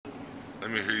Let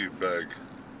me hear you beg.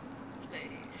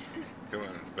 Please. Come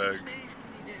on, beg. Please,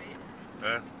 can you do it?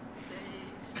 Huh?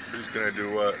 Please. Please, can I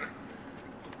do what?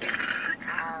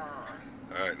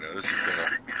 Alright, now this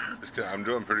is gonna, I'm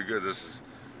doing pretty good. This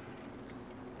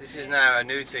is now a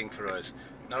new thing for us.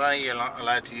 Not only are you not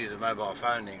allowed to use a mobile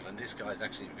phone in England, this guy's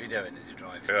actually videoing as you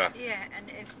drive. Yeah. Yeah, and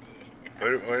if...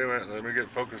 Wait a minute, let me get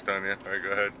focused on you. Alright, go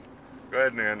ahead. Go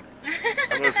ahead, Nan.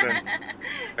 I'm listening.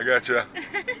 I got you.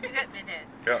 Did you get me then?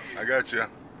 Yeah, I got you.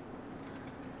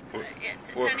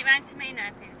 Turn it round to me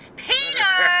now, Peter.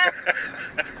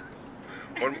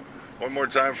 Peter! One more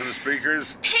time for the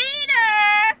speakers. Peter!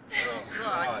 Oh,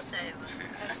 God save us.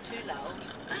 That's too loud.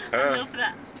 I love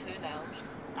that. It's too loud.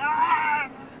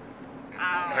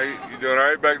 Hey, you doing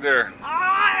alright back there?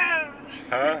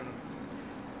 Huh?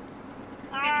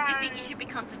 Peter, do you think you should be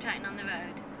concentrating on the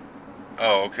road?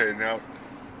 Oh, okay, now.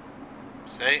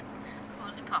 See?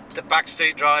 Hold the cops. The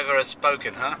backstreet driver has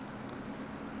spoken, huh?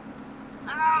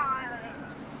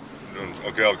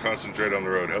 Okay, I'll concentrate on the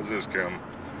road. How's this, Kim?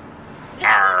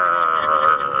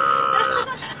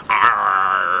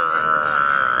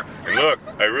 And look,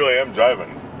 I really am driving.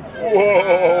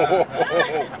 Whoa!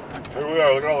 Here we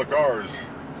are, look at all the cars.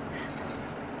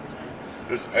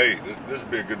 This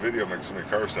would be a good video, make so many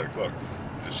cars sick. Look,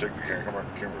 just shake the camera.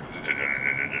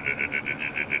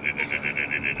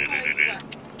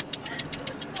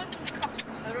 What's supposed the cops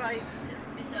arrive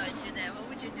beside you there? What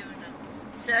would you do now?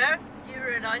 Sir, do you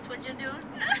realise what you're doing?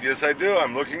 Yes, I do.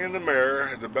 I'm looking in the mirror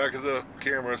at the back of the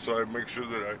camera, so I make sure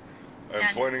that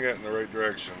I'm pointing it in the right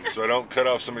direction, so I don't cut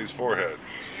off somebody's forehead.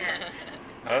 Yeah.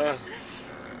 Huh?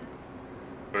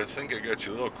 But I think I got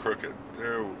you a little crooked.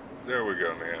 There we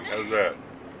go, man. How's that?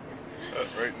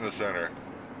 Right in the center.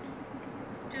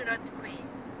 Do like the Queen.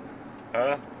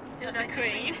 Huh? Do like the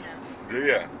Queen. Do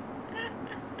ya?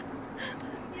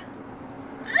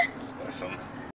 Bless 'em.